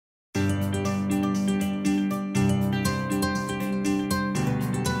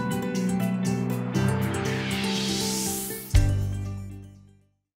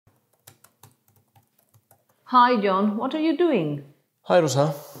Hi John, what are you doing? Hi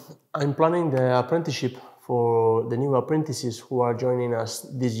Rosa, I'm planning the apprenticeship for the new apprentices who are joining us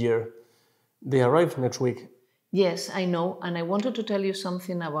this year. They arrive next week. Yes, I know, and I wanted to tell you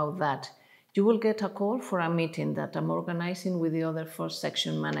something about that. You will get a call for a meeting that I'm organizing with the other first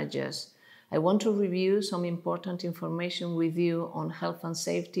section managers. I want to review some important information with you on health and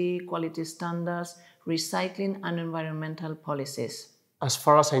safety, quality standards, recycling, and environmental policies. As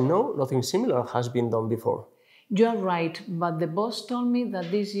far as I know, nothing similar has been done before. You are right, but the boss told me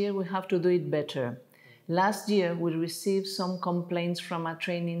that this year we have to do it better. Last year we received some complaints from a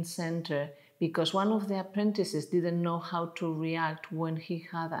training center because one of the apprentices didn't know how to react when he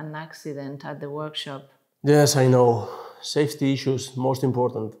had an accident at the workshop. Yes, I know. Safety issues, most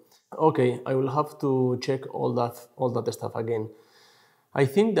important. Okay, I will have to check all that stuff again. I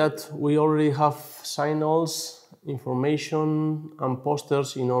think that we already have signals, information, and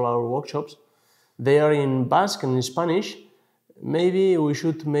posters in all our workshops. They are in Basque and in Spanish. Maybe we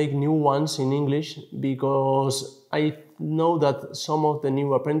should make new ones in English because I know that some of the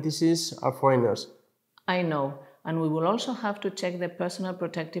new apprentices are foreigners. I know, and we will also have to check the personal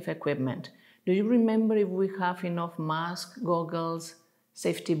protective equipment. Do you remember if we have enough masks, goggles,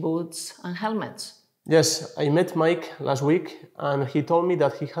 safety boots, and helmets? Yes, I met Mike last week and he told me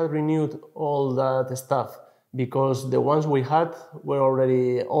that he had renewed all that stuff because the ones we had were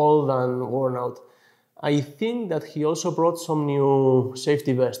already old and worn out. I think that he also brought some new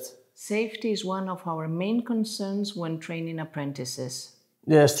safety vests. Safety is one of our main concerns when training apprentices.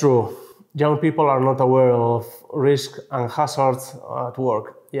 Yes, true. Young people are not aware of risk and hazards at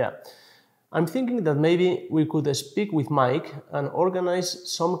work. Yeah. I'm thinking that maybe we could speak with Mike and organize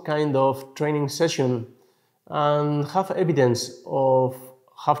some kind of training session and have evidence of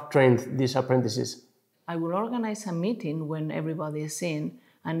have trained these apprentices. I will organize a meeting when everybody is in,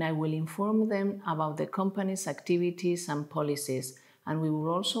 and I will inform them about the company's activities and policies, and we will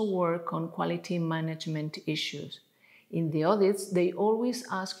also work on quality management issues. In the audits, they always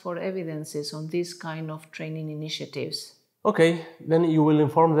ask for evidences on this kind of training initiatives. Okay, then you will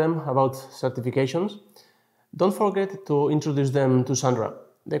inform them about certifications. Don't forget to introduce them to Sandra,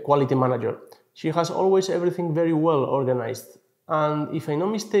 the quality manager. She has always everything very well organized. And if I'm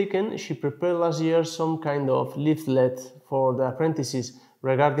not mistaken, she prepared last year some kind of leaflet for the apprentices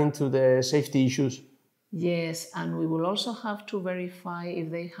regarding to the safety issues. Yes, and we will also have to verify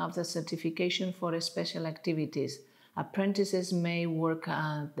if they have the certification for special activities. Apprentices may work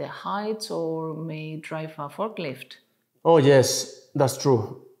at the heights or may drive a forklift. Oh yes, that's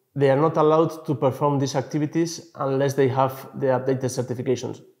true. They are not allowed to perform these activities unless they have the updated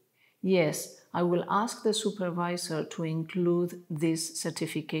certifications. Yes, I will ask the supervisor to include this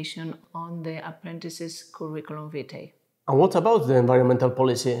certification on the apprentice's curriculum vitae. And what about the environmental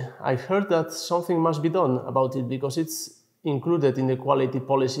policy? I've heard that something must be done about it because it's included in the quality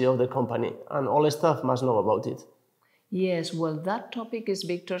policy of the company and all staff must know about it. Yes, well, that topic is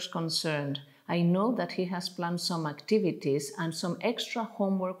Victor's concern. I know that he has planned some activities and some extra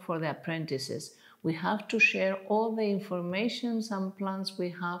homework for the apprentices. We have to share all the information and plans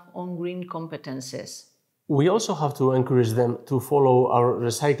we have on green competences. We also have to encourage them to follow our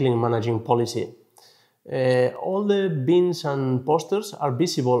recycling managing policy. All the bins and posters are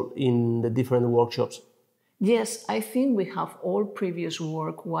visible in the different workshops. Yes, I think we have all previous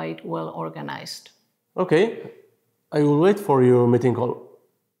work quite well organized. Okay, I will wait for your meeting call.